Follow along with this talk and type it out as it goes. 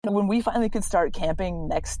When we finally could start camping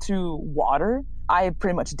next to water, I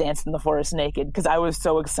pretty much danced in the forest naked because I was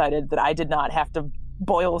so excited that I did not have to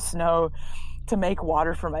boil snow to make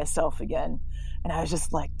water for myself again. And I was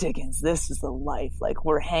just like, Diggins, this is the life. Like,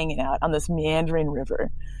 we're hanging out on this meandering river.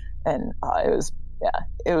 And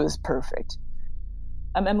it was perfect.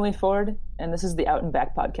 I'm Emily Ford, and this is the Out and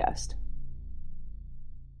Back Podcast.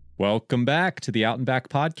 Welcome back to the Out and Back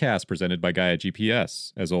Podcast presented by Gaia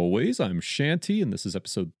GPS. As always, I'm Shanti, and this is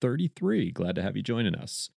episode 33. Glad to have you joining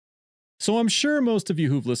us. So I'm sure most of you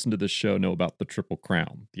who've listened to this show know about the Triple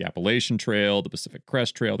Crown, the Appalachian Trail, the Pacific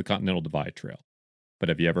Crest Trail, the Continental Divide Trail. But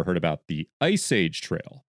have you ever heard about the Ice Age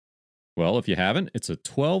Trail? Well, if you haven't, it's a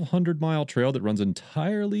 1,200-mile trail that runs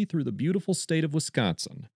entirely through the beautiful state of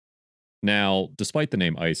Wisconsin. Now, despite the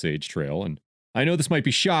name Ice Age Trail, and I know this might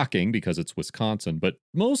be shocking because it's Wisconsin, but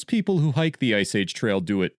most people who hike the Ice Age Trail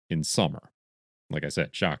do it in summer. Like I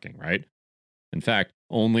said, shocking, right? In fact,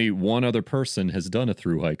 only one other person has done a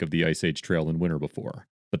thru hike of the Ice Age Trail in winter before.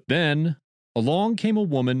 But then, along came a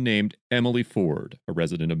woman named Emily Ford, a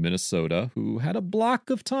resident of Minnesota, who had a block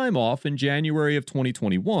of time off in January of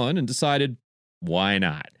 2021 and decided, why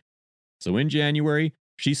not? So in January,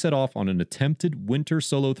 she set off on an attempted winter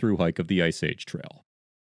solo thru hike of the Ice Age Trail.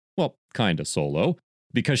 Well, kinda solo,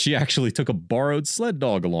 because she actually took a borrowed sled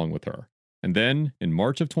dog along with her. And then, in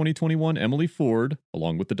March of 2021, Emily Ford,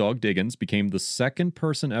 along with the dog Diggins, became the second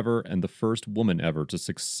person ever and the first woman ever to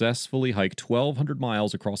successfully hike 1,200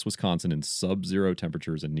 miles across Wisconsin in sub-zero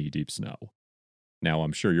temperatures and knee-deep snow. Now,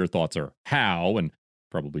 I'm sure your thoughts are how, and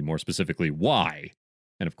probably more specifically, why.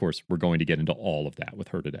 And of course, we're going to get into all of that with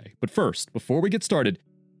her today. But first, before we get started,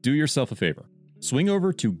 do yourself a favor. Swing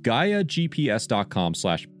over to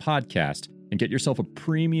GaiaGPS.com/podcast and get yourself a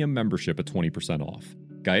premium membership at 20% off.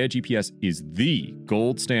 Gaia GPS is the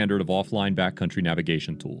gold standard of offline backcountry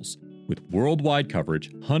navigation tools. With worldwide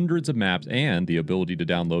coverage, hundreds of maps, and the ability to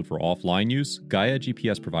download for offline use, Gaia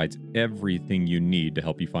GPS provides everything you need to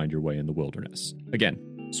help you find your way in the wilderness. Again,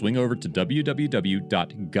 swing over to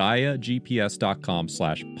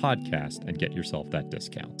www.GaiaGPS.com/podcast and get yourself that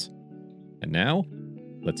discount. And now,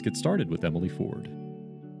 let's get started with Emily Ford.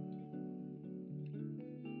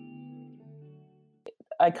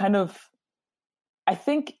 I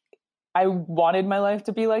think I wanted my life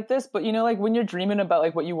to be like this, but like when you're dreaming about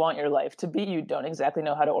like what you want your life to be, you don't exactly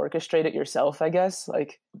know how to orchestrate it yourself, I guess.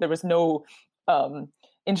 Like there was no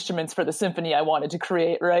instruments for the symphony I wanted to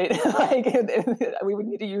create, right? Like we would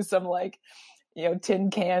need to use some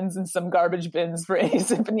tin cans and some garbage bins for any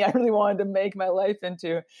symphony I really wanted to make my life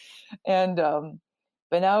into. And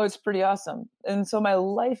but now it's pretty awesome. And so my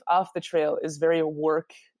life off the trail is very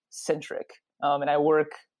work centric. And I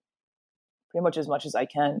work pretty much as I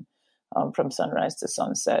can from sunrise to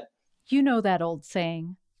sunset. You know that old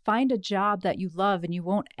saying, find a job that you love and you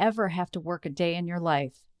won't ever have to work a day in your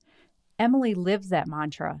life. Emily lives that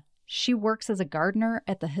mantra. She works as a gardener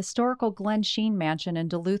at the historical Glen Sheen Mansion in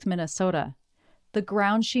Duluth, Minnesota. The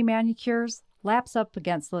ground she manicures laps up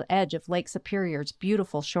against the edge of Lake Superior's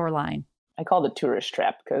beautiful shoreline. I call it a tourist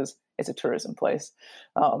trap because it's a tourism place.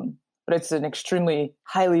 But it's an extremely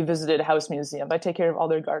highly visited house museum. I take care of all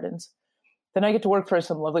their gardens. Then I get to work for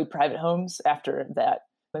some lovely private homes after that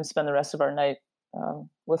and spend the rest of our night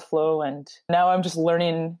with Flo. And now I'm just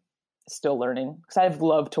still learning, because I've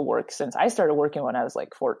loved to work since I started working when I was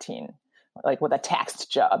like 14, like with a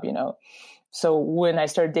taxed job, So when I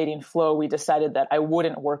started dating Flo, we decided that I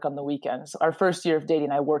wouldn't work on the weekends. Our first year of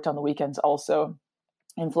dating, I worked on the weekends also.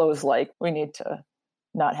 And Flo was like, we need to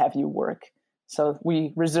not have you work. So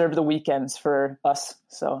we reserve the weekends for us.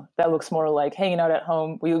 So that looks more like hanging out at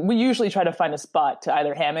home. We usually try to find a spot to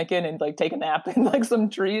either hammock in and like take a nap in like some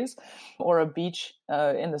trees, or a beach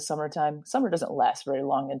in the summertime. Summer doesn't last very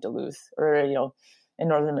long in Duluth or, in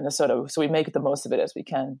northern Minnesota. So we make the most of it as we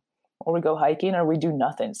can. Or we go hiking, or we do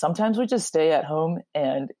nothing. Sometimes we just stay at home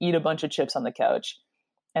and eat a bunch of chips on the couch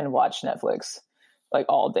and watch Netflix like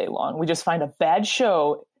all day long. We just find a bad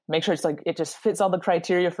show, make sure it's like it just fits all the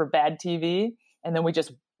criteria for bad TV, and then we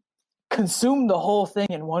just consume the whole thing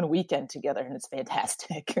in one weekend together, and it's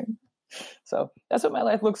fantastic. So that's what my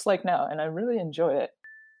life looks like now, and I really enjoy it.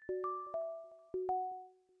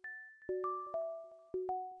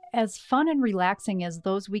 As fun and relaxing as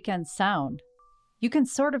those weekends sound, you can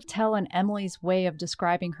sort of tell in Emily's way of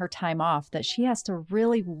describing her time off that she has to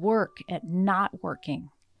really work at not working.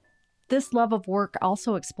 This love of work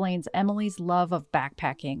also explains Emily's love of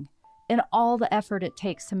backpacking and all the effort it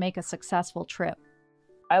takes to make a successful trip.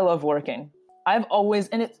 I love working. I've always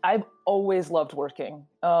loved working.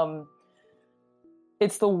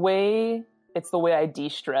 It's the way I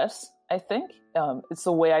de-stress, I think. It's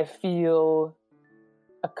the way I feel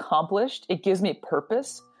accomplished. It gives me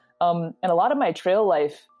purpose. And a lot of my trail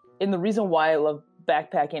life, and the reason why I love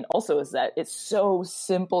backpacking also is that it's so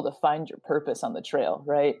simple to find your purpose on the trail,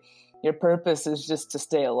 right? Your purpose is just to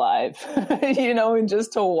stay alive, and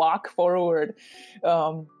just to walk forward,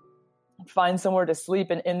 find somewhere to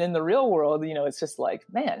sleep. And in the real world, it's just like,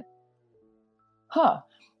 man, all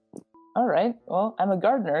right, well, I'm a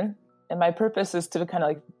gardener. And my purpose is to kind of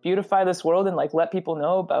like beautify this world and like let people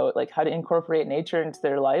know about like how to incorporate nature into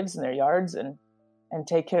their lives and their yards and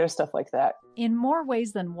take care of stuff like that. In more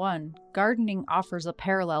ways than one, gardening offers a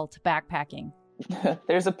parallel to backpacking.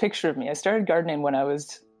 There's a picture of me. I started gardening when I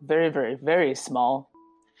was very, very, very small.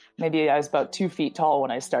 Maybe I was about 2 feet tall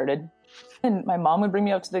when I started. And my mom would bring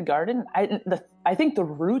me out to the garden. I think the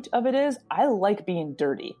root of it is I like being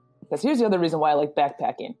dirty. Because here's the other reason why I like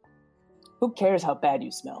backpacking. Who cares how bad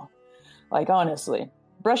you smell? Like, honestly,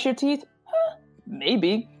 brush your teeth?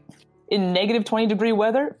 Maybe. In negative 20-degree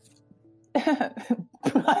weather?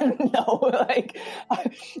 No, like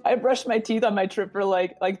I brushed my teeth on my trip for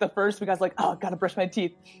like the first week I was like, oh, I gotta brush my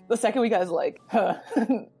teeth. The second week I was like,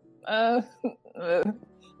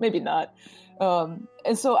 maybe not.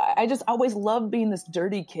 And so I just always loved being this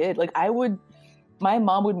dirty kid. Like my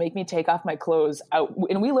mom would make me take off my clothes out,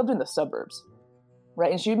 and we lived in the suburbs.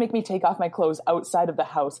 Right. And she would make me take off my clothes outside of the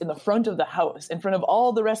house, in the front of the house, in front of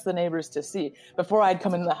all the rest of the neighbors to see before I'd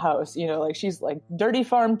come in the house. Like she's like, dirty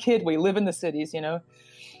farm kid. We live in the cities,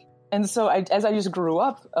 And so as I just grew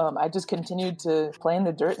up, I just continued to play in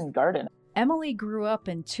the dirt and garden. Emily grew up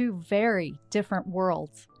in two very different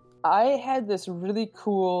worlds. I had this really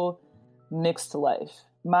cool mixed life.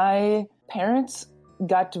 My parents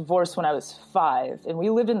got divorced when I was 5, and we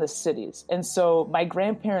lived in the cities. And so my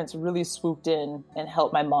grandparents really swooped in and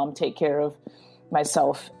helped my mom take care of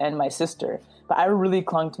myself and my sister. But I really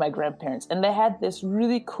clung to my grandparents. And they had this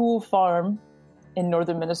really cool farm in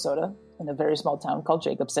northern Minnesota in a very small town called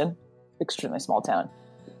Jacobson. Extremely small town.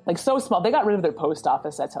 Like so small. They got rid of their post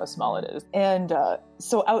office. That's how small it is. And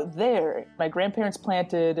so out there, my grandparents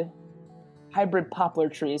planted hybrid poplar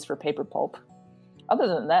trees for paper pulp. Other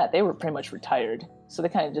than that, they were pretty much retired. So they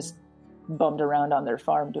kind of just bummed around on their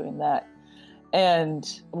farm doing that. And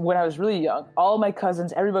when I was really young, all my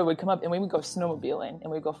cousins, everybody would come up and we would go snowmobiling and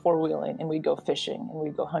we'd go four-wheeling and we'd go fishing and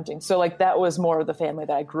we'd go hunting. So like that was more of the family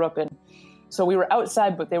that I grew up in. So we were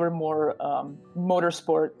outside, but they were more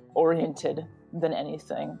motorsport oriented than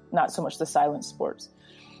anything, not so much the silent sports.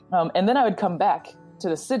 And then I would come back to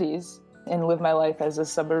the cities and live my life as a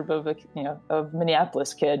suburb of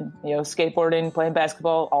Minneapolis kid, skateboarding, playing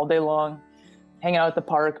basketball all day long, hanging out at the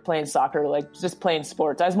park, playing soccer, like just playing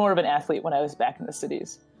sports. I was more of an athlete when I was back in the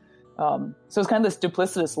cities. So it's kind of this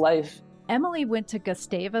duplicitous life. Emily went to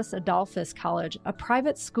Gustavus Adolphus College, a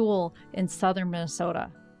private school in southern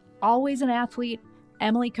Minnesota. Always an athlete,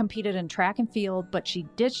 Emily competed in track and field, but she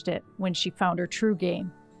ditched it when she found her true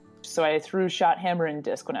game. So I threw shot, hammer, and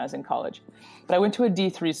disc when I was in college. But I went to a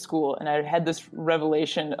D3 school, and I had this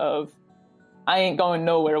revelation of, I ain't going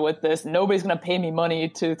nowhere with this. Nobody's going to pay me money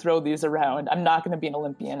to throw these around. I'm not going to be an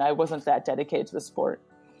Olympian. I wasn't that dedicated to the sport.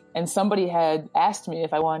 And somebody had asked me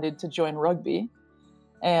if I wanted to join rugby.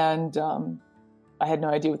 And I had no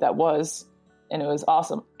idea what that was. And it was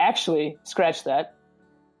awesome. Actually, scratch that.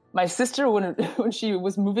 My sister, when she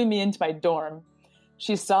was moving me into my dorm,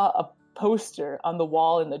 she saw a poster on the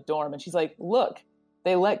wall in the dorm. And she's like, look,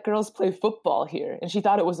 they let girls play football here. And she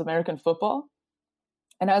thought it was American football.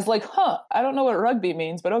 And I was like, I don't know what rugby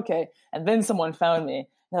means, but okay. And then someone found me. And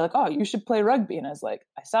they're like, oh, you should play rugby. And I was like,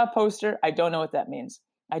 I saw a poster. I don't know what that means.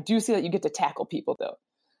 I do see that you get to tackle people, though.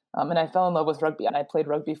 And I fell in love with rugby. And I played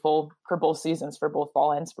rugby full for both seasons, for both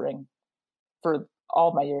fall and spring, for all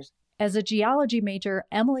of my years. As a geology major,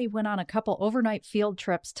 Emily went on a couple overnight field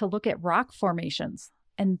trips to look at rock formations.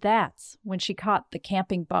 And that's when she caught the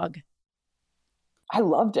camping bug. I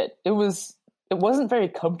loved it. It wasn't very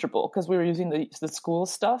comfortable because we were using the school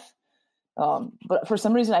stuff. But for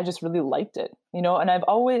some reason, I just really liked it, and I've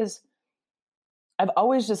always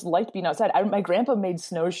just liked being outside. My grandpa made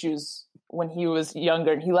snowshoes when he was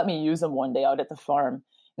younger, and he let me use them one day out at the farm.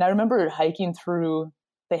 And I remember hiking through,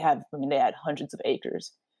 they had hundreds of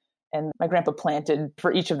acres. And my grandpa planted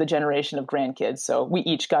for each of the generation of grandkids. So we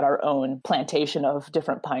each got our own plantation of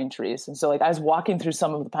different pine trees. And so I was walking through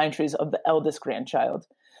some of the pine trees of the eldest grandchild,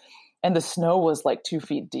 and the snow was 2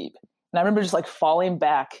 feet deep. And I remember just falling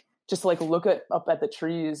back, just to look up at the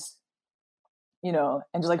trees, and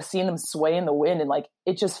just seeing them sway in the wind. And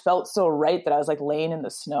it just felt so right that I was laying in the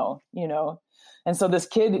snow, And so this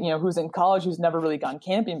kid, who's in college, who's never really gone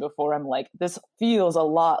camping before, I'm like, this feels a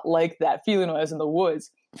lot like that feeling when I was in the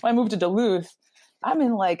woods. When I moved to Duluth, I'm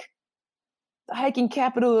in the the hiking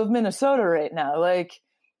capital of Minnesota right now. Like,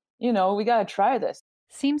 we got to try this.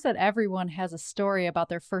 Seems that everyone has a story about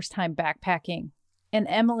their first time backpacking. And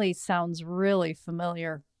Emily sounds really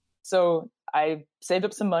familiar. So I saved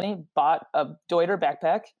up some money, bought a Deuter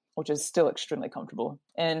backpack, which is still extremely comfortable,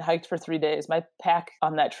 and hiked for 3 days. My pack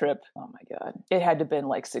on that trip, oh my God, it had to have been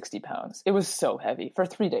like 60 pounds. It was so heavy for a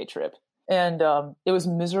 3-day trip. And it was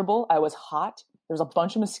miserable. I was hot. There was a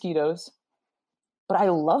bunch of mosquitoes, but I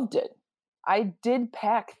loved it. I did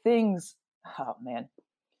pack things. Oh man.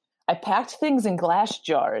 I packed things in glass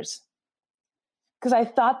jars because I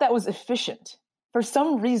thought that was efficient for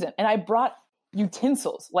some reason. And I brought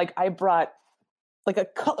utensils. Like I brought like a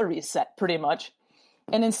cutlery set pretty much.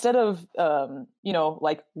 And instead of,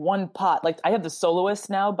 like one pot, like I have the Soloist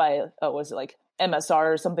now by, was it like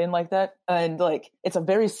MSR or something like that? And like, it's a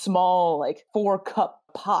very small, like 4-cup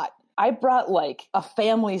pot. I brought like a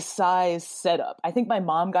family size setup. I think my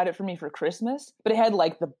mom got it for me for Christmas, but it had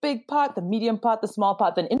like the big pot, the medium pot, the small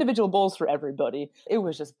pot, then individual bowls for everybody. It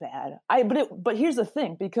was just bad. But here's the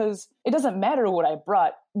thing, because it doesn't matter what I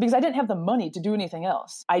brought, because I didn't have the money to do anything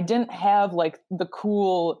else. I didn't have like the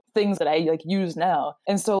cool things that I like use now.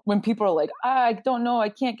 And so when people are like, I don't know, I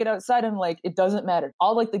can't get outside, I'm like, it doesn't matter.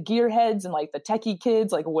 All like the gearheads and like the techie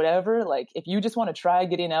kids, like whatever, like if you just want to try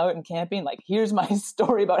getting out and camping, like here's my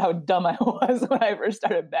story about how dumb I was when I first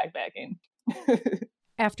started backpacking.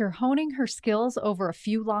 After honing her skills over a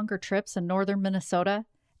few longer trips in northern Minnesota,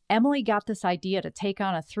 Emily got this idea to take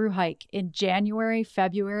on a thru hike in January,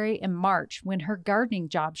 February, and March when her gardening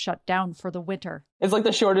job shut down for the winter. It's like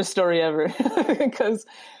the shortest story ever because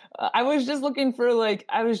I was just looking for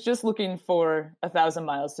 1,000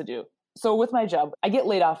 miles to do. So with my job, I get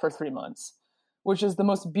laid off for 3 months, which is the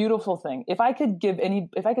most beautiful thing. If I could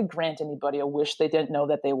grant anybody a wish they didn't know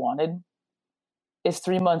that they wanted, it's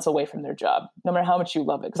 3 months away from their job, no matter how much you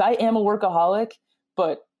love it. Because I am a workaholic,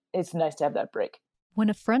 but it's nice to have that break. When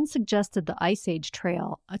a friend suggested the Ice Age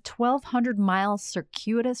Trail, a 1,200-mile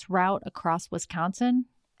circuitous route across Wisconsin,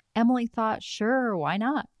 Emily thought, sure, why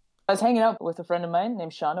not? I was hanging out with a friend of mine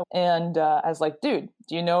named Shauna, and I was like, dude,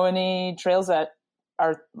 do you know any trails that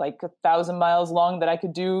are like 1,000 miles long that I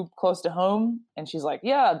could do close to home? And she's like,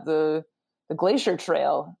 yeah, the Glacier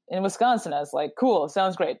Trail in Wisconsin. I was like, cool,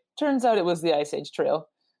 sounds great. Turns out it was the Ice Age Trail.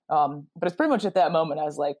 But it's pretty much at that moment I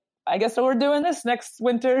was like, I guess we're doing this next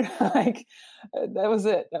winter. Like that was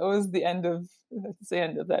it. That was the end of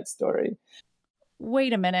that story.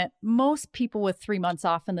 Wait a minute. Most people with 3 months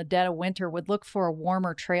off in the dead of winter would look for a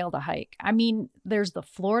warmer trail to hike. I mean, there's the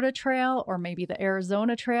Florida Trail or maybe the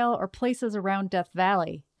Arizona Trail or places around Death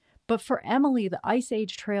Valley. But for Emily, the Ice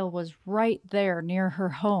Age Trail was right there near her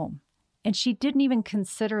home. And she didn't even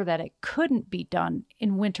consider that it couldn't be done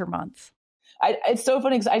in winter months. It's so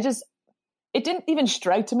funny because it didn't even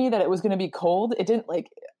strike to me that it was going to be cold.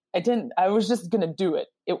 I was just going to do it.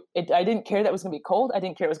 I didn't care that it was going to be cold. I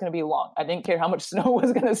didn't care it was going to be long. I didn't care how much snow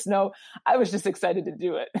was going to snow. I was just excited to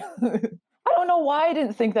do it. I don't know why I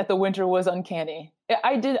didn't think that the winter was uncanny.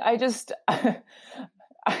 I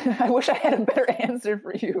wish I had a better answer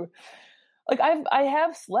for you. Like I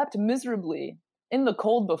have slept miserably in the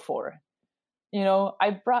cold before.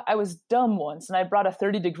 I was dumb once and I brought a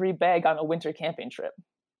 30-degree bag on a winter camping trip.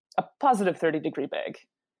 A positive 30-degree bag.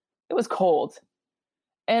 It was cold.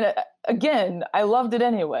 And again, I loved it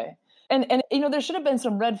anyway. And there should have been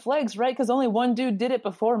some red flags, right? Because only one dude did it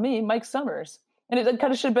before me, Mike Summers. And it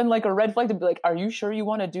kind of should have been like a red flag to be like, are you sure you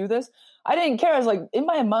want to do this? I didn't care. I was like, in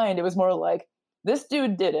my mind, it was more like, this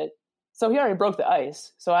dude did it. So he already broke the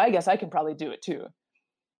ice. So I guess I can probably do it too.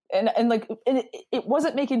 And it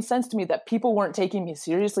wasn't making sense to me that people weren't taking me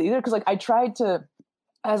seriously either. Because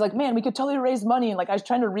I was like, man, we could totally raise money. And like, I was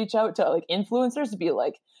trying to reach out to like influencers to be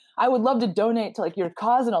like, I would love to donate to like your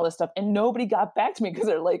cause and all this stuff. And nobody got back to me because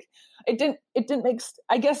they're like, I didn't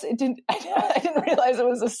realize it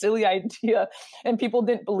was a silly idea and people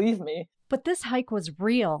didn't believe me. But this hike was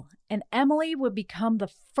real. And Emily would become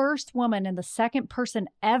the first woman and the second person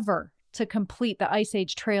ever to complete the Ice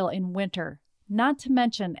Age Trail in winter. Not to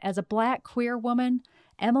mention, as a Black queer woman,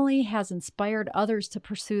 Emily has inspired others to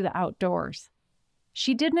pursue the outdoors.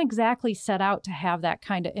 She didn't exactly set out to have that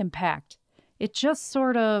kind of impact. It just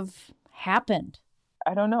sort of happened.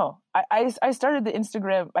 I don't know. I started my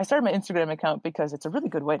Instagram account because it's a really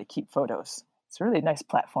good way to keep photos. It's a really nice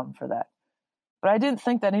platform for that. But I didn't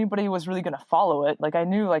think that anybody was really going to follow it. Like I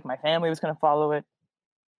knew like my family was going to follow it,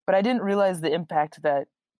 but I didn't realize the impact that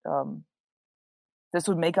this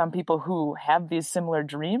would make on people who have these similar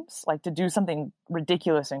dreams, like to do something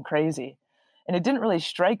ridiculous and crazy. And it didn't really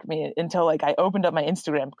strike me until like I opened up my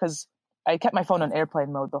Instagram because I kept my phone on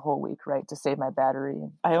airplane mode the whole week, right, to save my battery.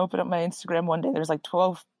 I opened up my Instagram one day. There's like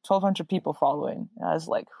 1,200 people following. And I was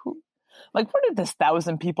like, where did this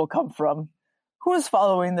 1,000 people come from? Who is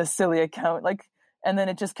following this silly account? Like, and then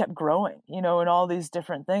it just kept growing, and all these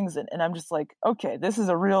different things. And I'm just like, okay, this is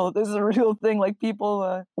a real thing. Like,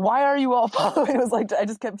 people, why are you all following? It was like, I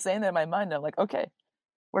just kept saying that in my mind. I'm like, okay,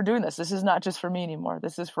 we're doing this. This is not just for me anymore.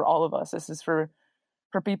 This is for all of us. This is for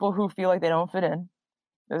people who feel like they don't fit in.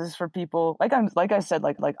 This is for people, like I said,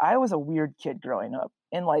 I was a weird kid growing up,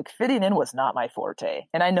 and like fitting in was not my forte.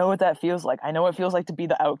 And I know what that feels like. I know what it feels like to be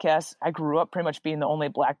the outcast. I grew up pretty much being the only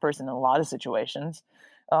Black person in a lot of situations.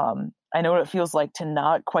 I know what it feels like to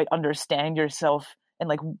not quite understand yourself and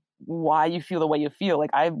like why you feel the way you feel.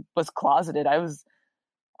 Like, I was closeted.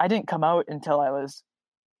 I didn't come out until I was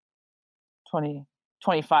 20,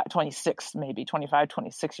 25, 26, maybe 25,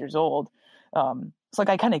 26 years old. It's like,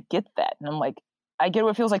 I kind of get that. And I'm like, I get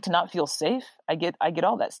what it feels like to not feel safe. I get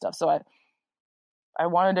all that stuff. So I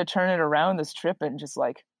wanted to turn it around this trip and just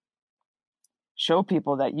like show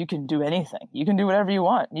people that you can do anything. You can do whatever you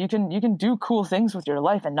want. You can do cool things with your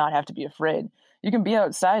life and not have to be afraid. You can be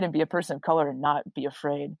outside and be a person of color and not be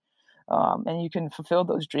afraid. And you can fulfill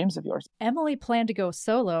those dreams of yours. Emily planned to go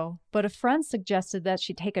solo, but a friend suggested that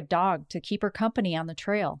she take a dog to keep her company on the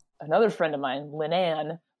trail. Another friend of mine,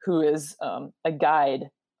 Lynn, who is a guide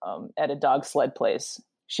at a dog sled place,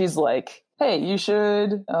 she's like, hey, you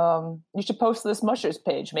should post this mushers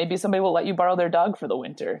page. Maybe somebody will let you borrow their dog for the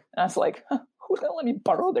winter. And I was like, who's gonna let me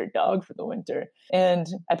borrow their dog for the winter? And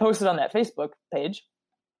I posted on that Facebook page,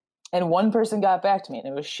 and one person got back to me, and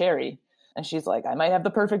it was Sherry. And she's like, I might have the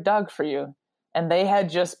perfect dog for you. And they had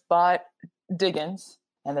just bought Diggins,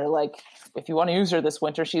 and they're like, if you want to use her this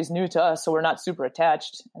winter, she's new to us, so we're not super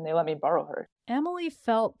attached. And they let me borrow her. Emily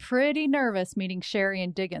felt pretty nervous meeting Sherry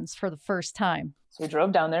and Diggins for the first time. So we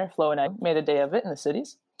drove down there. Flo and I made a day of it in the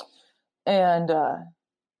cities, and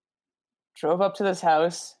drove up to this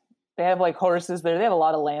house. They have like horses there. They have a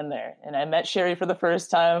lot of land there. And I met Sherry for the first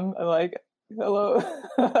time. I'm like, hello.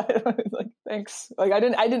 Like, thanks. Like, I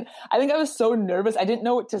think I was so nervous. I didn't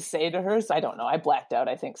know what to say to her. So I don't know. I blacked out,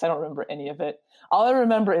 I think. So I don't remember any of it. All I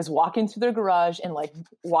remember is walking through their garage and like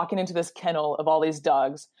walking into this kennel of all these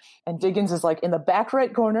dogs. And Diggins is like in the back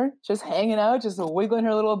right corner, just hanging out, just wiggling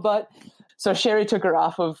her little butt. So Sherry took her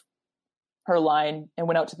off of her line and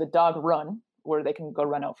went out to the dog run, where they can go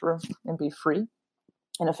run out for and be free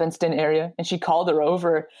in a fenced in area. And she called her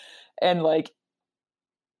over, and like,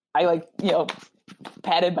 I like,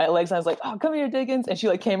 patted my legs, and I was like, oh, come here, Diggins. And she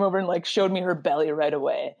like came over and like showed me her belly right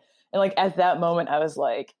away. And like, at that moment I was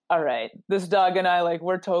like, all right, this dog and I, like,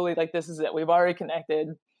 we're totally like, this is it. We've already connected.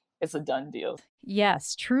 It's a done deal.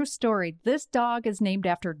 Yes, true story. This dog is named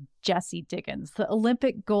after Jessie Diggins, the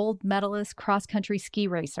Olympic gold medalist cross-country ski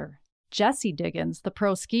racer. Jessie Diggins, the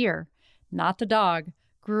pro skier, not the dog,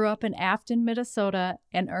 grew up in Afton, Minnesota,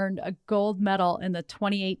 and earned a gold medal in the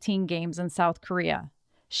 2018 Games in South Korea.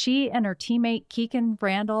 She and her teammate Keegan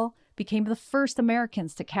Randall became the first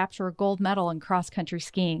Americans to capture a gold medal in cross-country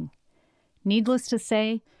skiing. Needless to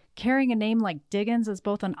say, carrying a name like Diggins is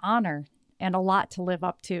both an honor and a lot to live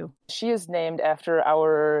up to. She is named after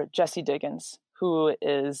our Jessie Diggins, who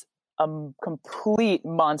is a complete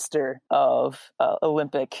monster of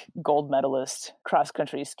Olympic gold medalist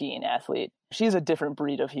cross-country skiing athlete. She's a different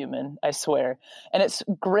breed of human, I swear. And it's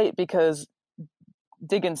great because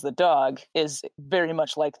Diggins the dog is very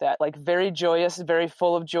much like that, like very joyous, very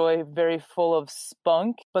full of joy, very full of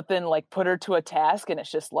spunk, but then like put her to a task and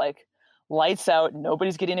it's just like lights out,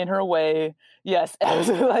 nobody's getting in her way. Yes,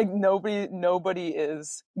 like nobody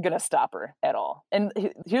is gonna stop her at all. And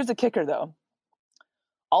here's the kicker though.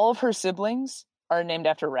 All of her siblings are named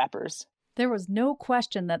after rappers. There was no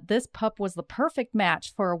question that this pup was the perfect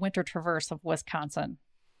match for a winter traverse of Wisconsin.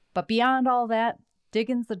 But beyond all that,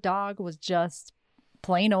 Diggins the dog was just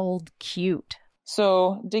plain old cute.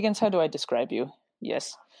 So, Diggins, how do I describe you?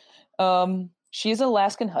 Yes. She's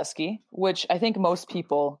Alaskan Husky, which I think most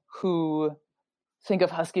people who think of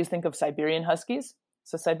Huskies think of Siberian Huskies.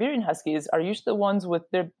 So Siberian Huskies are usually the ones with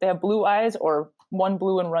they have blue eyes or one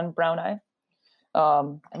blue and one brown eye.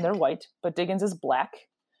 And they're white, but Diggins is black.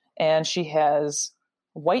 And she has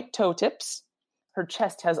white toe tips. Her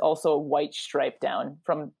chest has also a white stripe down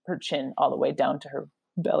from her chin all the way down to her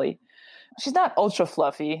belly. She's not ultra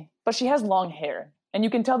fluffy, but she has long hair. And you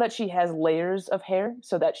can tell that she has layers of hair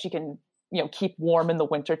so that she can, keep warm in the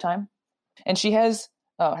wintertime. And she has,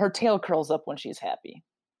 her tail curls up when she's happy.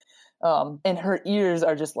 And her ears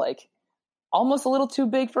are just like almost a little too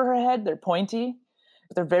big for her head. They're pointy,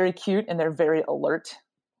 but they're very cute and they're very alert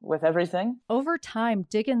with everything. Over time,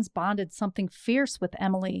 Diggins bonded something fierce with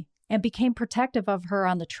Emily, and became protective of her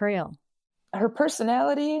on the trail. Her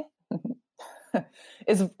personality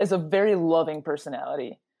is a very loving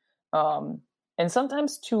personality. And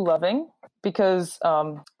sometimes too loving, because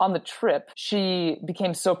on the trip, she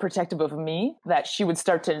became so protective of me that she would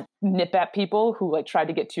start to nip at people who like tried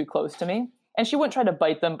to get too close to me. And she wouldn't try to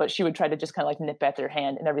bite them, but she would try to just kind of like nip at their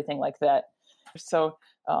hand and everything like that. So,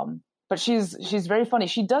 but she's very funny.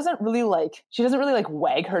 She doesn't really like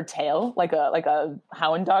wag her tail like a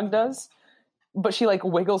hound dog does, but she like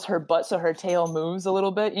wiggles her butt so her tail moves a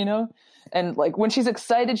little bit, you know? And like when she's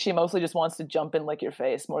excited, she mostly just wants to jump and lick your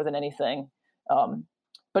face more than anything.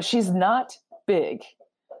 But she's not big,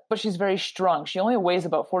 but she's very strong. She only weighs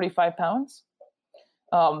about 45 pounds.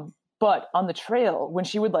 But on the trail, when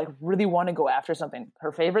she would like really want to go after something,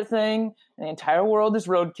 her favorite thing in the entire world is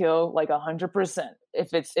roadkill, like 100%.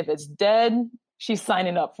 If it's dead, she's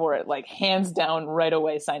signing up for it, like hands down right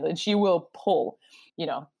away signing. And she will pull, you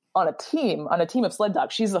know, on a team of sled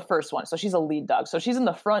dogs, she's the first one. So she's a lead dog. So she's in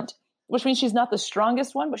the front, which means she's not the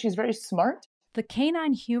strongest one, but she's very smart. The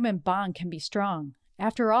canine-human bond can be strong.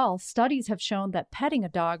 After all, studies have shown that petting a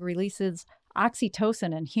dog releases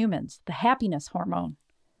oxytocin in humans, the happiness hormone,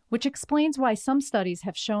 which explains why some studies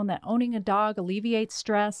have shown that owning a dog alleviates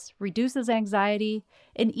stress, reduces anxiety,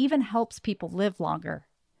 and even helps people live longer.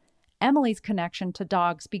 Emily's connection to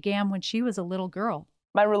dogs began when she was a little girl.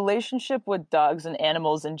 My relationship with dogs and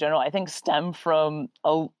animals in general, I think, stemmed from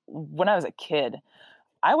when I was a kid.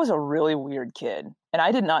 I was a really weird kid, and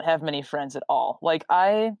I did not have many friends at all. Like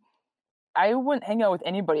I wouldn't hang out with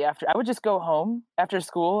anybody after. I would just go home after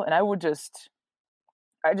school, and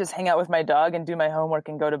I'd just hang out with my dog and do my homework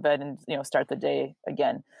and go to bed and, you know, start the day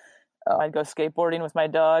again. I'd go skateboarding with my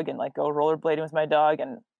dog and like go rollerblading with my dog,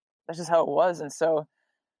 and that's just how it was. And so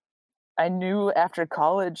I knew after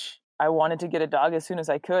college I wanted to get a dog as soon as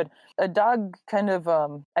I could. A dog kind of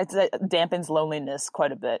dampens loneliness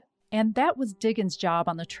quite a bit. And that was Diggins' job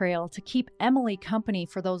on the trail, to keep Emily company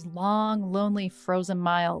for those long, lonely, frozen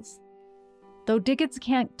miles. Though Diggins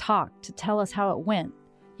can't talk to tell us how it went,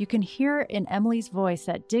 you can hear in Emily's voice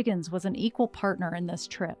that Diggins was an equal partner in this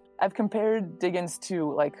trip. I've compared Diggins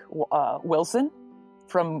to like Wilson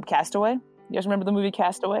from Castaway. You guys remember the movie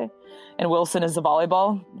Castaway? And Wilson is the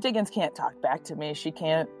volleyball. Diggins can't talk back to me. She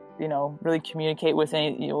can't, you know, really communicate with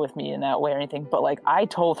me in that way or anything. But like I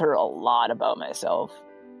told her a lot about myself,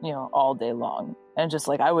 you know, all day long. And just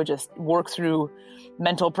like I would just work through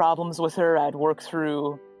mental problems with her. I'd work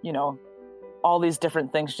through, you know, all these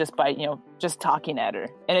different things just by, you know, just talking at her.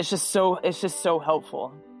 And it's just so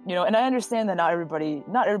helpful, you know. And I understand that not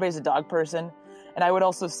everybody's a dog person. And I would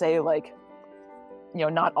also say, like, you know,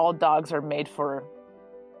 not all dogs are made for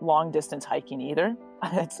long distance hiking either.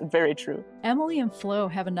 That's very true. Emily and Flo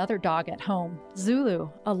have another dog at home, Zulu,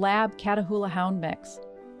 a lab Catahoula hound mix.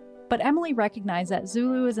 But Emily recognized that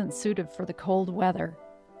Zulu isn't suited for the cold weather.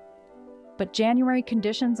 But January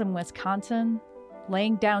conditions in Wisconsin,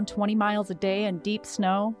 laying down 20 miles a day in deep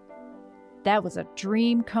snow, that was a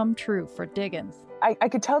dream come true for Diggins. I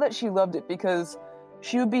could tell that she loved it because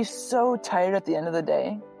she would be so tired at the end of the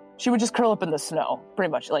day. She would just curl up in the snow,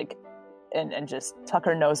 pretty much, like, and just tuck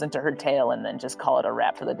her nose into her tail and then just call it a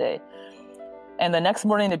wrap for the day. And the next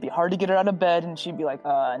morning, it'd be hard to get her out of bed, and she'd be like,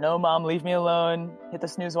 no, Mom, leave me alone. Hit the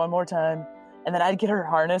snooze one more time. And then I'd get her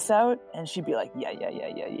harness out, and she'd be like,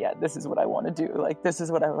 yeah, this is what I want to do. Like, this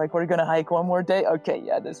is what I like. We're going to hike one more day? Okay,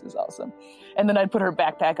 yeah, this is awesome. And then I'd put her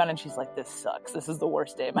backpack on, and she's like, this sucks. This is the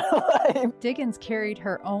worst day of my life. Diggins carried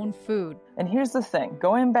her own food. And here's the thing.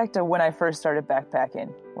 Going back to when I first started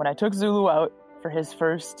backpacking, when I took Zulu out for his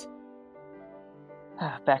first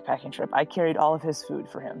backpacking trip, I carried all of his food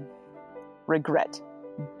for him. Regret.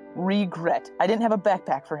 I didn't have a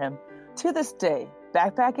backpack for him. To this day,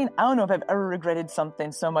 backpacking, I don't know if I've ever regretted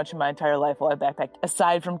something so much in my entire life while I backpacked,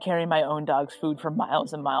 aside from carrying my own dog's food for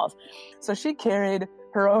miles and miles. So she carried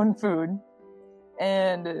her own food,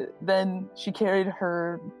 and then she carried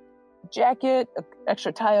her jacket, an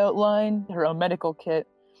extra tie-out line, her own medical kit,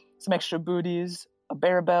 some extra booties, a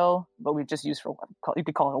bear bell, but we just used for, you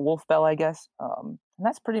could call it a wolf bell, I guess. And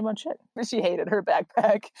that's pretty much it. She hated her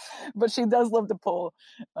backpack, but she does love to pull.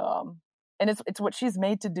 And it's what she's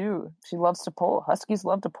made to do. She loves to pull. Huskies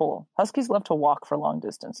love to pull. Huskies love to walk for long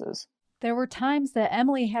distances. There were times that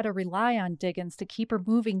Emily had to rely on Diggins to keep her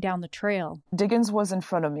moving down the trail. Diggins was in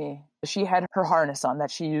front of me. She had her harness on that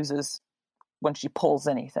she uses when she pulls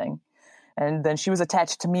anything. And then she was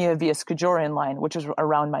attached to me via Skajorian line, which is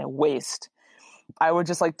around my waist. I would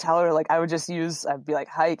just like tell her, like, I'd be like,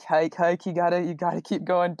 hike, you gotta keep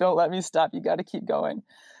going. Don't let me stop. You gotta keep going.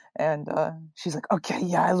 And she's like, okay,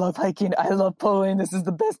 yeah, I love hiking. I love poling. This is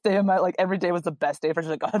the best day of my, like, every day was the best day for her. She's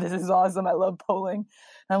like, oh, this is awesome. I love poling.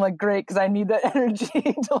 And I'm like, great, because I need that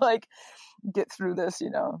energy to like get through this,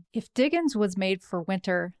 If Diggins was made for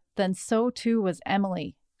winter, then so too was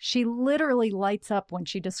Emily. She literally lights up when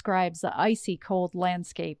she describes the icy cold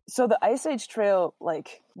landscape. So the Ice Age Trail,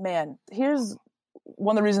 like, man, here's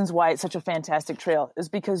one of the reasons why it's such a fantastic trail is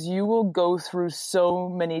because you will go through so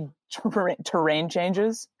many terrain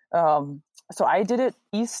changes. So I did it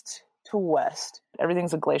east to west.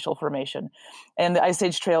 Everything's a glacial formation. And the Ice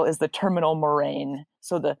Age Trail is the terminal moraine.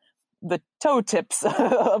 So the toe tips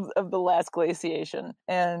of the last glaciation.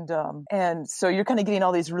 And so you're kind of getting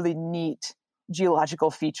all these really neat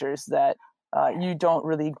geological features that you don't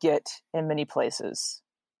really get in many places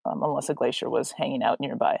unless a glacier was hanging out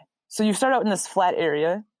nearby. So you start out in this flat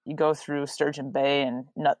area. You go through Sturgeon Bay and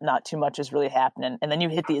not too much is really happening. And then you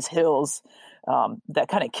hit these hills that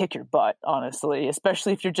kind of kick your butt, honestly,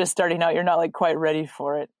 especially if you're just starting out, you're not like quite ready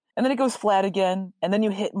for it. And then it goes flat again. And then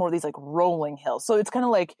you hit more of these like rolling hills. So it's kind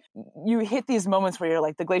of like you hit these moments where you're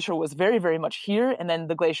like, the glacier was very, very much here. And then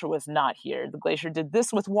the glacier was not here. The glacier did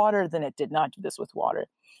this with water. Then it did not do this with water.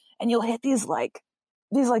 And you'll hit these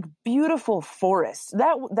beautiful forests.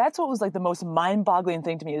 That's what was like the most mind-boggling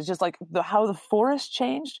thing to me is just like how the forest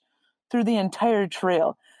changed through the entire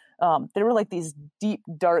trail. There were like these deep,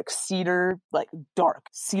 dark cedar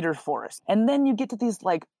forests. And then you get to these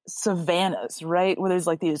like savannas, right? Where there's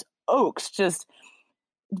like these oaks, just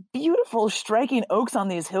beautiful, striking oaks on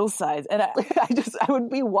these hillsides. And I would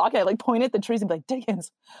be walking, I'd like point at the trees and be like,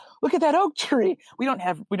 Diggins, look at that oak tree. We don't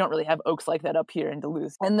really have oaks like that up here in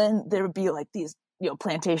Duluth. And then there would be like these,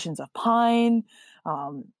 plantations of pine,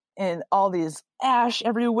 and all these ash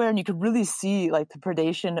everywhere. And you could really see like the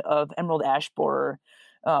predation of emerald ash borer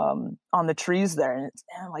on the trees there.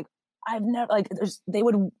 And like, I've never, like, they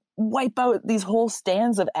would wipe out these whole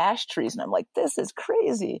stands of ash trees. And I'm like, this is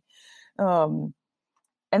crazy. And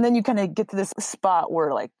then you kind of get to this spot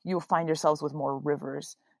where like you'll find yourselves with more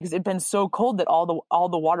rivers because it'd been so cold that all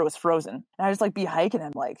the water was frozen. And I just like be hiking and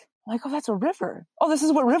I'm like, oh, that's a river. Oh, this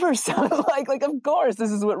is what rivers sound like. Like, of course, this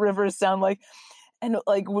is what rivers sound like. And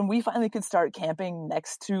like when we finally could start camping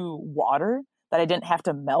next to water that I didn't have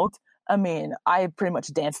to melt, I mean, I pretty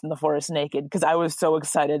much danced in the forest naked because I was so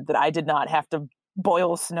excited that I did not have to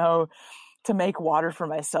boil snow to make water for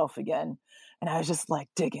myself again. And I was just like,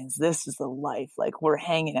 Diggins, this is the life. Like, we're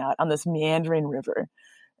hanging out on this meandering river.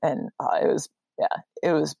 And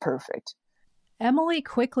it was perfect. Emily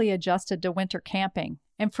quickly adjusted to winter camping,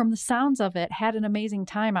 and from the sounds of it, had an amazing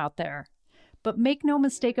time out there. But make no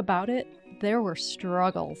mistake about it, there were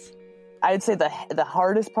struggles. I'd say the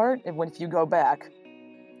hardest part, if you go back,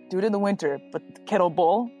 do it in the winter, but the Kettle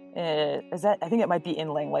Bowl, I think it might be in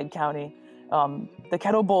Lake County. The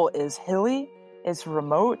Kettle Bowl is hilly, it's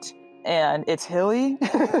remote, and it's hilly.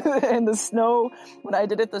 And the snow, when I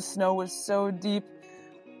did it, the snow was so deep.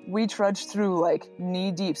 We trudged through like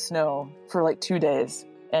knee-deep snow for like 2 days.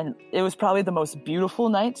 And it was probably the most beautiful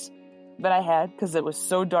nights that I had because it was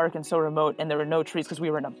so dark and so remote and there were no trees because we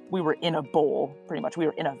were in a bowl, pretty much. We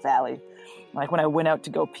were in a valley. Like when I went out to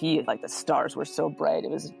go pee, like the stars were so bright. It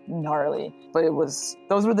was gnarly. But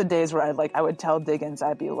those were the days where I would tell Diggins,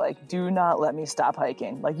 I'd be like, do not let me stop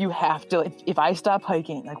hiking. Like, you have to, like, if I stop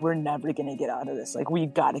hiking, like, we're never going to get out of this. Like, we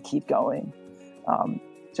got to keep going.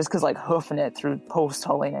 Just because like hoofing it through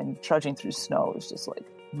post-holing and trudging through snow is just like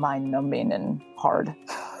mind-numbing and hard.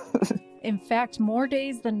 In fact, more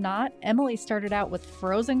days than not, Emily started out with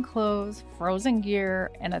frozen clothes, frozen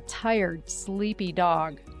gear, and a tired, sleepy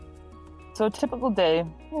dog. So a typical day,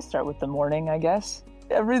 we'll start with the morning, I guess.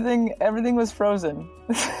 Everything was frozen.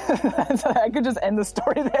 So I could just end the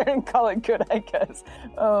story there and call it good, I guess.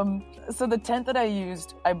 So the tent that I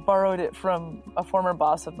used, I borrowed it from a former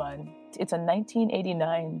boss of mine. It's a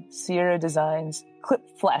 1989 Sierra Designs clip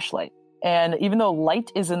flashlight. And even though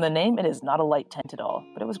light is in the name, it is not a light tent at all,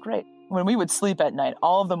 but it was great. When we would sleep at night,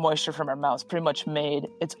 all of the moisture from our mouths pretty much made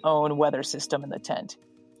its own weather system in the tent.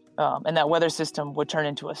 And that weather system would turn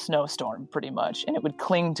into a snowstorm pretty much, and it would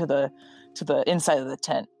cling to the inside of the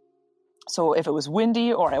tent. So if it was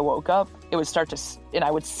windy or I woke up, it would start to, and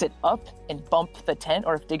I would sit up and bump the tent,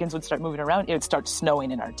 or if Diggins would start moving around, it would start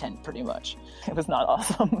snowing in our tent pretty much. It was not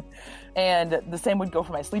awesome. And the same would go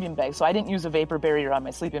for my sleeping bag. So I didn't use a vapor barrier on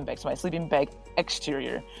my sleeping bag. So my sleeping bag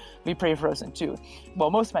exterior would be pretty frozen too.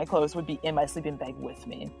 Well, most of my clothes would be in my sleeping bag with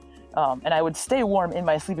me. And I would stay warm in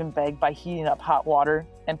my sleeping bag by heating up hot water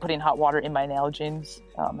and putting hot water in my Nalgene's,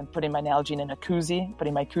 and putting my Nalgene in a koozie,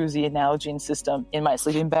 putting my koozie and Nalgene system in my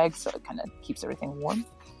sleeping bag, so it kind of keeps everything warm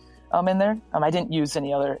in there. I didn't use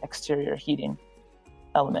any other exterior heating.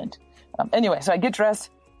 element. Anyway, so I get dressed,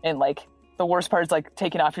 and like the worst part is like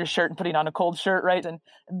taking off your shirt and putting on a cold shirt, right? And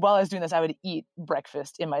while I was doing this, I would eat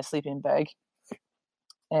breakfast in my sleeping bag,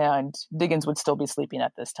 and Diggins would still be sleeping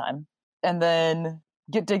at this time. And then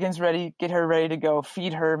get Diggins ready, get her ready to go,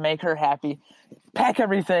 feed her, make her happy, pack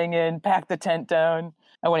everything in, pack the tent down.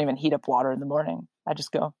 I wouldn't even heat up water in the morning. I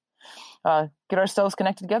just go get ourselves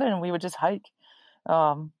connected together, and we would just hike.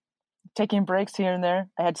 Taking breaks here and there.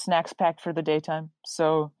 I had snacks packed for the daytime.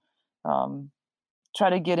 So try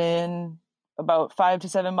to get in about 5 to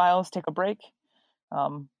 7 miles, take a break,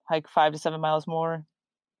 hike 5 to 7 miles more,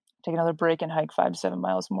 take another break and hike 5 to 7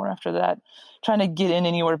 miles more after that. Trying to get in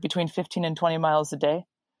anywhere between 15 and 20 miles a day,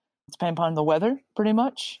 depending upon the weather, pretty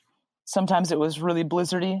much. Sometimes it was really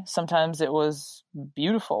blizzardy. Sometimes it was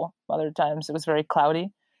beautiful. Other times it was very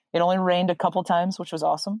cloudy. It only rained a couple times, which was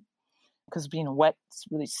awesome, because being wet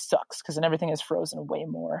really sucks, because then everything is frozen way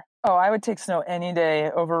more. Oh, I would take snow any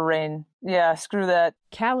day over rain. Yeah, screw that.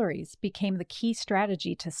 Calories became the key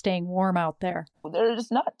strategy to staying warm out there.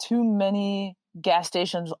 There's not too many gas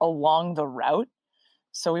stations along the route,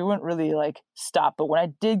 so we wouldn't really like stop. But when I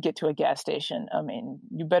did get to a gas station, I mean,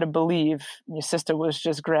 you better believe your sister was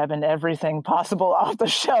just grabbing everything possible off the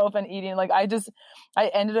shelf and eating. Like I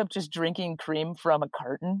ended up just drinking cream from a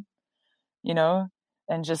carton, you know,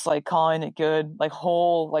 and just like calling it good, like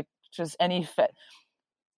whole, like just any fat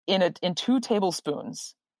in 2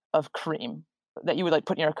 tablespoons of cream that you would like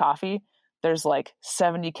put in your coffee. There's like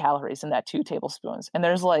 70 calories in that 2 tablespoons, and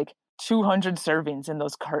there's like 200 servings in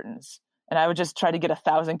those cartons. And I would just try to get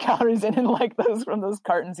 1,000 calories in like those from those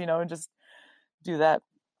cartons, you know, and just do that.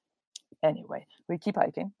 Anyway, we keep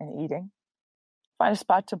hiking and eating. Find a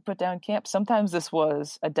spot to put down camp. Sometimes this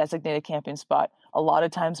was a designated camping spot. A lot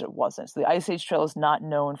of times it wasn't. So the Ice Age Trail is not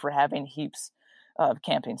known for having heaps of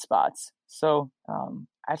camping spots. So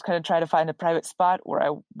I just kind of try to find a private spot where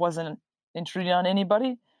I wasn't intruding on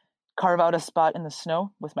anybody, carve out a spot in the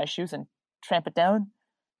snow with my shoes and tramp it down,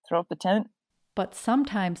 throw up the tent. But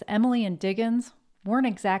sometimes Emily and Diggins weren't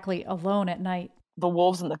exactly alone at night. The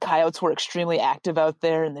wolves and the coyotes were extremely active out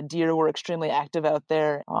there, and the deer were extremely active out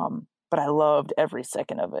there. But I loved every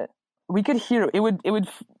second of it. We could hear it. Would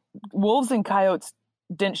wolves and coyotes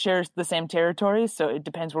didn't share the same territory, so it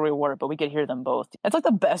depends where we were, but we could hear them both. It's like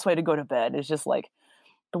the best way to go to bed. It's just like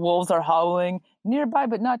the wolves are howling nearby,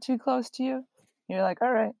 but not too close to you. You're like,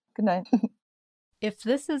 all right, good night. If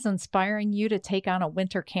this is inspiring you to take on a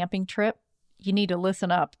winter camping trip, you need to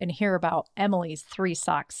listen up and hear about Emily's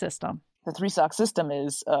 3-sock system. The 3-sock system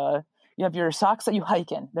is you have your socks that you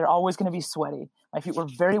hike in. They're always going to be sweaty. My feet were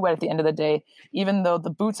very wet at the end of the day, even though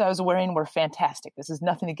the boots I was wearing were fantastic. This is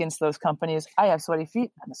nothing against those companies. I have sweaty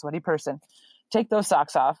feet. I'm a sweaty person. Take those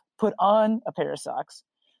socks off, put on a pair of socks,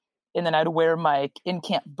 and then I'd wear my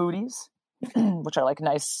in-camp booties, which are like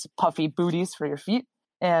nice puffy booties for your feet.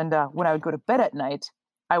 And when I would go to bed at night,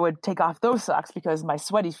 I would take off those socks because my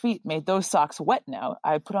sweaty feet made those socks wet now.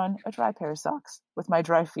 I would put on a dry pair of socks with my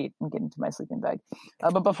dry feet and get into my sleeping bag.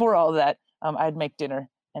 But before all that, I'd make dinner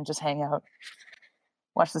and just hang out,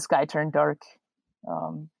 watch the sky turn dark,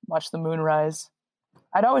 watch the moon rise.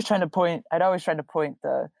 I'd always try to point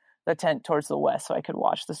the tent towards the west so I could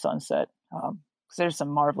watch the sunset. Because there's some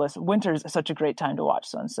marvelous. Winter is such a great time to watch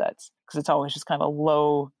sunsets because it's always just kind of a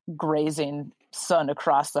low grazing sun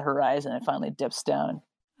across the horizon and it finally dips down.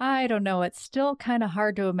 I don't know. It's still kind of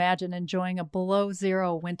hard to imagine enjoying a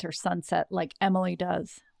below-zero winter sunset like Emily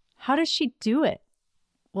does. How does she do it?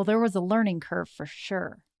 Well, there was a learning curve for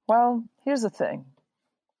sure. Well, here's the thing.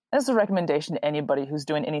 This is a recommendation to anybody who's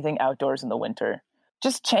doing anything outdoors in the winter.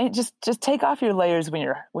 Just take off your layers when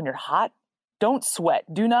you're hot. Don't sweat.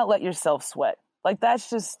 Do not let yourself sweat. Like that's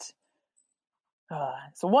just.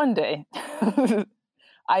 So one day,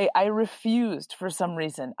 I refused for some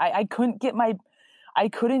reason. I couldn't get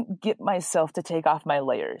myself to take off my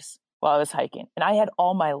layers while I was hiking, and I had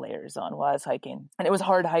all my layers on while I was hiking, and it was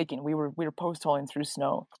hard hiking. We were post holing through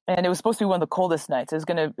snow, and it was supposed to be one of the coldest nights. It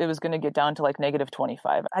was gonna get down to like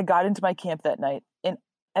 -25. I got into my camp that night, and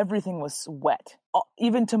everything was wet,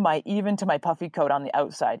 even to my puffy coat on the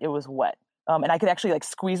outside. It was wet, and I could actually like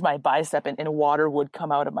squeeze my bicep, and water would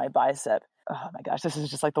come out of my bicep. Oh my gosh, this is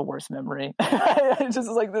just like the worst memory. It's just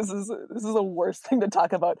like this is the worst thing to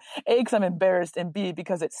talk about. A, because I'm embarrassed, and B,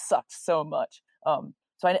 because it sucked so much.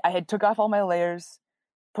 So I had took off all my layers,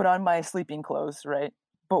 put on my sleeping clothes, right?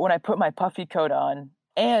 But when I put my puffy coat on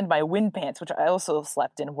and my wind pants, which I also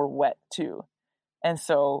slept in, were wet too. And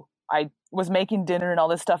so I was making dinner and all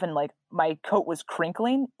this stuff, and like my coat was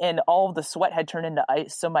crinkling and all of the sweat had turned into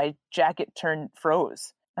ice. So my jacket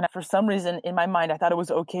froze. And for some reason in my mind, I thought it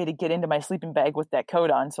was okay to get into my sleeping bag with that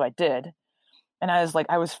coat on. So I did. And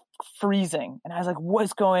I was freezing, and I was like,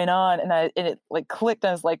 what's going on? And it like clicked, and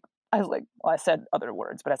I was like, well, I said other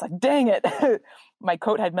words, but I was like, dang it. My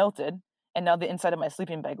coat had melted, and now the inside of my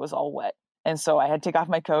sleeping bag was all wet. And so I had to take off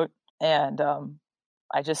my coat, and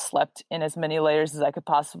I just slept in as many layers as I could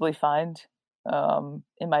possibly find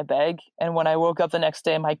in my bag. And when I woke up the next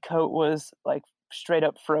day, my coat was like straight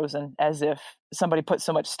up frozen, as if somebody put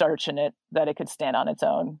so much starch in it that it could stand on its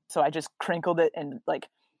own. So I just crinkled it and like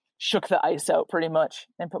shook the ice out pretty much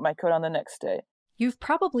and put my coat on the next day. You've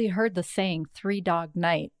probably heard the saying 3-dog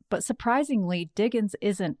night, but surprisingly, Diggins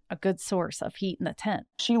isn't a good source of heat in the tent.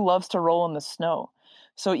 She loves to roll in the snow.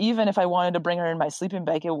 So even if I wanted to bring her in my sleeping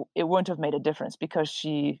bag, it wouldn't have made a difference because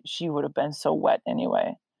she would have been so wet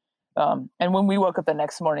anyway. And when we woke up the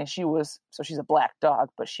next morning, she's a black dog,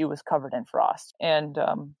 but she was covered in frost. And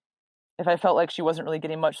if I felt like she wasn't really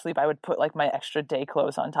getting much sleep, I would put like my extra day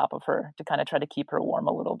clothes on top of her to kind of try to keep her warm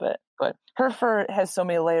a little bit. But her fur has so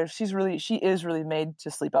many layers. She is really made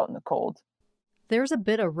to sleep out in the cold. There's a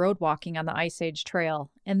bit of road walking on the Ice Age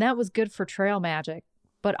Trail, and that was good for trail magic,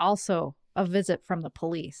 but also a visit from the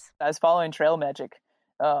police. I was following trail magic.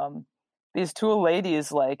 These two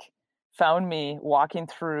ladies like found me walking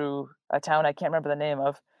through a town I can't remember the name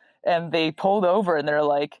of, and they pulled over and they're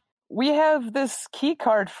like, we have this key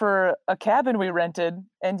card for a cabin we rented,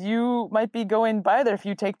 and you might be going by there if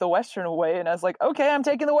you take the Western Way. And I was like, okay, I'm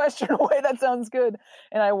taking the Western Way. That sounds good.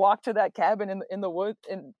 And I walked to that cabin in the woods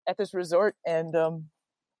at this resort, and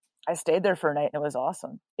I stayed there for a night, and it was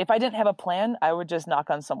awesome. If I didn't have a plan, I would just knock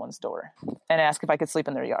on someone's door and ask if I could sleep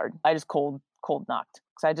in their yard. I just cold knocked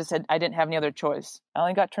because I didn't have any other choice. I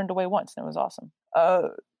only got turned away once, and it was awesome.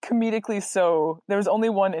 Comedically so, there was only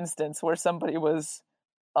one instance where somebody was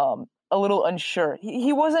a little unsure.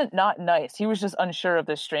 He wasn't not nice. He was just unsure of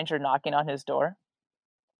this stranger knocking on his door.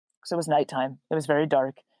 So it was nighttime. It was very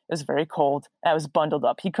dark. It was very cold. And I was bundled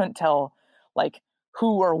up. He couldn't tell like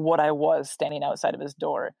who or what I was standing outside of his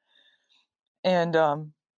door. And I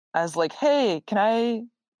was like, hey, can I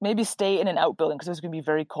maybe stay in an outbuilding? Because it was going to be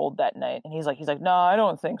very cold that night. And he's like, no, I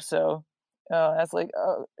don't think so. I was like,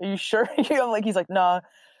 are you sure? He's like, nah.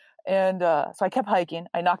 And so I kept hiking.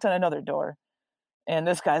 I knocked on another door. And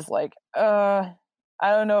this guy's like, I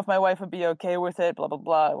don't know if my wife would be okay with it, blah, blah,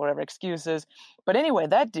 blah, whatever excuses. But anyway,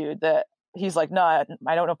 that dude, he's like, no, I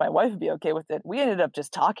don't know if my wife would be okay with it. We ended up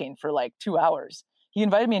just talking for like 2 hours. He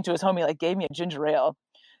invited me into his home. He like gave me a ginger ale.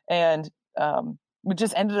 And we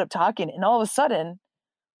just ended up talking. And all of a sudden,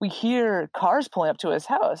 we hear cars pulling up to his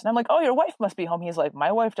house. And I'm like, oh, your wife must be home. He's like,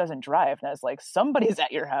 my wife doesn't drive. And I was like, somebody's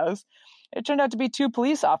at your house. It turned out to be 2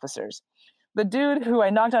 police officers. The dude who I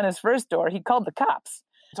knocked on his first door, he called the cops.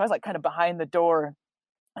 So I was like kind of behind the door,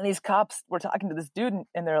 and these cops were talking to this dude,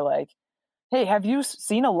 and they're like, hey, have you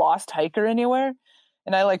seen a lost hiker anywhere?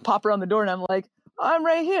 And I like pop around the door, and I'm like, I'm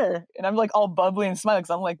right here. And I'm like all bubbly and smiling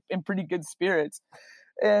because I'm like in pretty good spirits.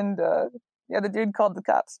 And yeah, the dude called the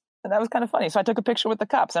cops, and that was kind of funny. So I took a picture with the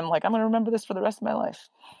cops. I'm like, I'm going to remember this for the rest of my life.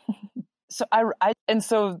 So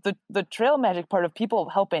so the trail magic part of people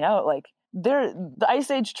helping out, like, the Ice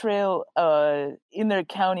Age Trail in their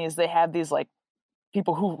counties, they have these like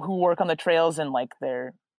people who work on the trails, and like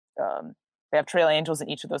they have trail angels in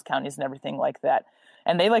each of those counties and everything like that.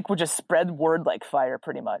 And they like would just spread word like fire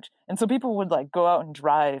pretty much. And so people would like go out and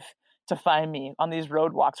drive to find me on these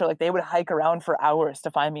road walks, or like they would hike around for hours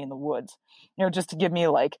to find me in the woods, just to give me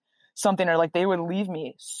like something, or like they would leave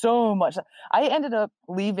me so much. I ended up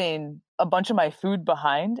leaving a bunch of my food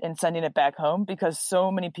behind and sending it back home because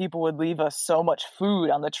so many people would leave us so much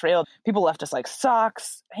food on the trail. People left us like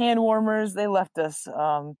socks, hand warmers. They left us,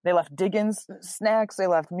 they left Diggins snacks. They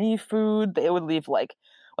left me food. They would leave like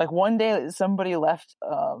one day somebody left,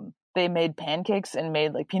 they made pancakes and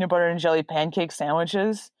made like peanut butter and jelly pancake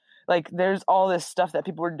sandwiches. Like there's all this stuff that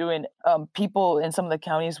people were doing. People in some of the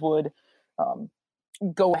counties would,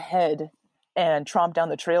 go ahead and tromp down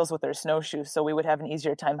the trails with their snowshoes, so we would have an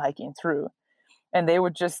easier time hiking through. And they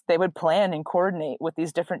would plan and coordinate with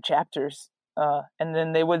these different chapters, and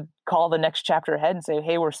then they would call the next chapter ahead and say,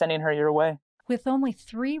 hey, we're sending her your way. With only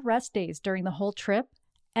 3 rest days during the whole trip,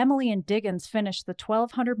 Emily and Diggins finished the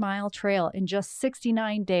 1,200-mile trail in just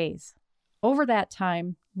 69 days. Over that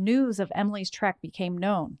time, news of Emily's trek became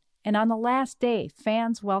known, and on the last day,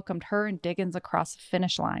 fans welcomed her and Diggins across the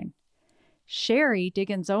finish line. Sherry,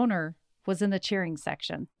 Diggins' owner, was in the cheering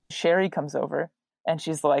section. Sherry comes over and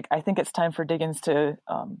she's like, I think it's time for Diggins to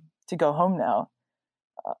go home now.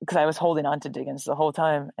 Because I was holding on to Diggins the whole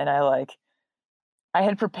time. And I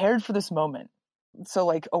had prepared for this moment. So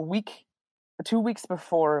like a week 2 weeks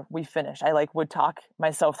before we finished, I like would talk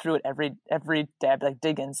myself through it every day. I'd be like,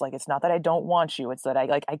 Diggins, like, it's not that I don't want you. It's that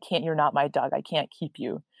I can't, you're not my dog. I can't keep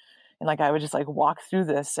you. And like, I would just like walk through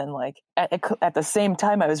this. And like, at the same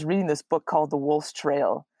time, I was reading this book called The Wolf's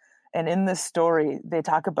Trail. And in this story, they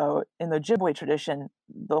talk about, in the Ojibwe tradition,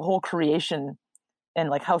 the whole creation and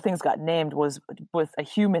like how things got named was with a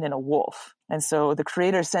human and a wolf. And so the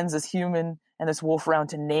creator sends this human and this wolf around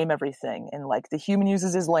to name everything. And like the human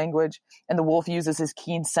uses his language and the wolf uses his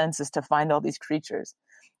keen senses to find all these creatures.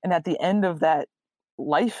 And at the end of that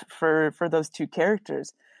life for those two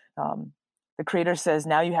characters, the creator says,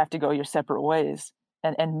 now you have to go your separate ways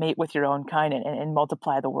and mate with your own kind and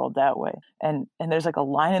multiply the world that way. And there's like a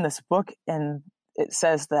line in this book, and it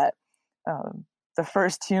says that the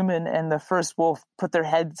first human and the first wolf put their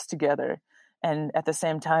heads together, and at the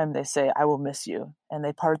same time they say, I will miss you. And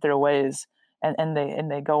they part their ways and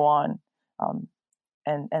they go on.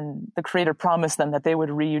 And the creator promised them that they would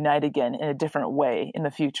reunite again in a different way in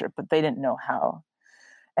the future, but they didn't know how.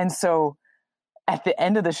 And so at the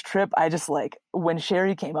end of this trip, I just like, when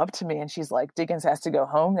Sherry came up to me and she's like, Diggins has to go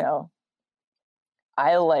home now,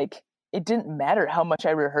 it didn't matter how much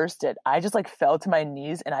I rehearsed it. I just like fell to my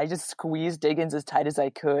knees and I just squeezed Diggins as tight as I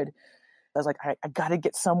could. I was like, all right, I got to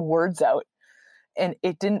get some words out. And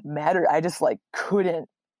it didn't matter. I just like couldn't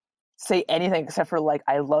say anything except for like,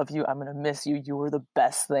 I love you. I'm going to miss you. You were the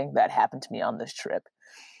best thing that happened to me on this trip.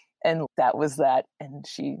 And that was that. And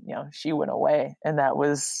she went away, and that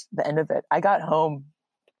was the end of it. I got home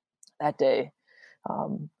that day,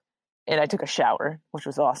 and I took a shower, which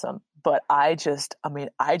was awesome. But I just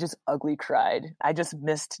ugly cried. I just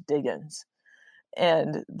missed Diggins.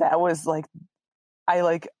 And that was like, I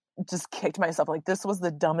like just kicked myself. Like, this was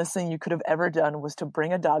the dumbest thing you could have ever done, was to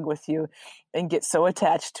bring a dog with you and get so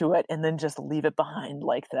attached to it and then just leave it behind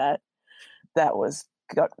like that. That was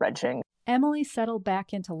gut-wrenching. Emily settled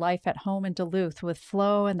back into life at home in Duluth with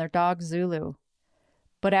Flo and their dog Zulu.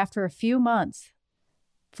 But after a few months,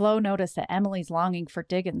 Flo noticed that Emily's longing for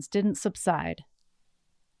Diggins didn't subside.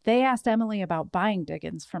 They asked Emily about buying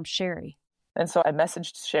Diggins from Sherry. And so I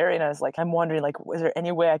messaged Sherry and I was like, I'm wondering, like, is there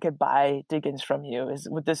any way I could buy Diggins from you?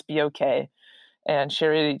 Would this be okay? And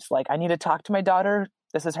Sherry's like, I need to talk to my daughter.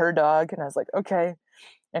 This is her dog. And I was like, okay.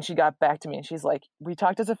 And she got back to me and she's like, we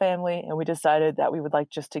talked as a family and we decided that we would like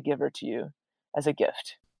just to give her to you as a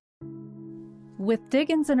gift. With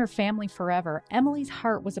Diggins and her family forever, Emily's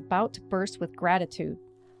heart was about to burst with gratitude.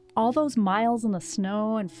 All those miles in the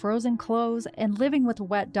snow and frozen clothes and living with a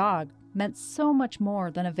wet dog meant so much more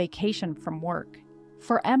than a vacation from work.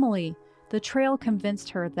 For Emily, the trail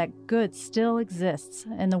convinced her that good still exists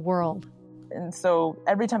in the world. And so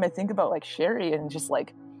every time I think about like Sherry and just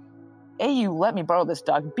like, A, you let me borrow this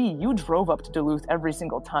dog. B, you drove up to Duluth every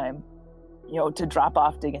single time, to drop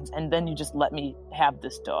off Diggins, and then you just let me have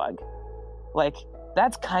this dog. Like,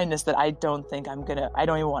 that's kindness that I don't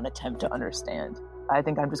even want to attempt to understand. I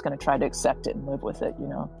think I'm just going to try to accept it and live with it,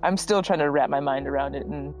 I'm still trying to wrap my mind around it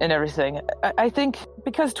and everything. I think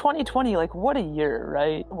because 2020, like, what a year,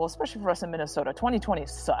 right? Well, especially for us in Minnesota, 2020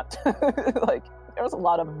 sucked. Like, there was a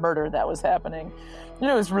lot of murder that was happening.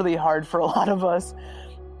 It was really hard for a lot of us.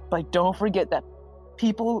 Like, don't forget that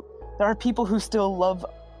there are people who still love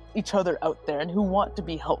each other out there and who want to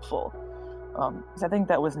be helpful. Because I think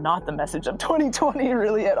that was not the message of 2020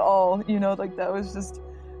 really at all. Like, that was just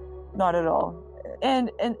not at all.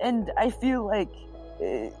 And I feel like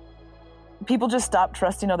people just stopped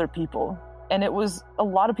trusting other people. And it was, a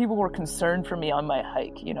lot of people were concerned for me on my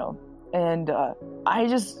hike, and I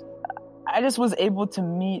just was able to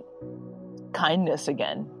meet kindness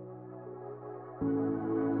again.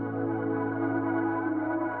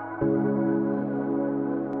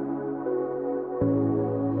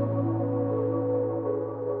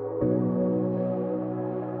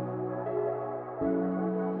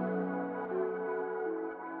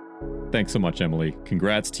 Thanks so much, Emily.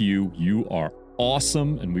 Congrats to you. You are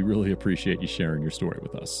awesome, and we really appreciate you sharing your story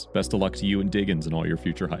with us. Best of luck to you and Diggins in all your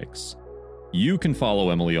future hikes. You can follow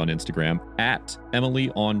Emily on Instagram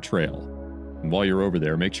 @EmilyOnTrail. And while you're over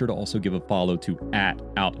there, make sure to also give a follow to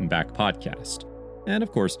 @OutandBackPodcast. And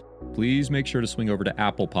of course, please make sure to swing over to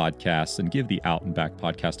Apple Podcasts and give the Out and Back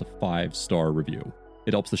Podcast a 5-star review.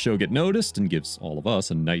 It helps the show get noticed and gives all of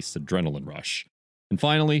us a nice adrenaline rush. And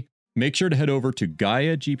finally, make sure to head over to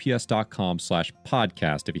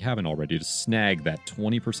GaiaGPS.com/podcast if you haven't already to snag that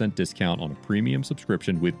 20% discount on a premium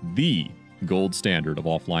subscription with the gold standard of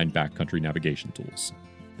offline backcountry navigation tools.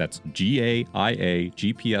 That's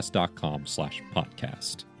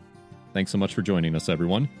GaiaGPS.com/podcast. Thanks so much for joining us,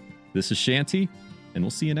 everyone. This is Shanty, and we'll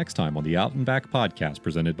see you next time on the Out and Back Podcast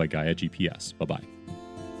presented by Gaia GPS. Bye-bye.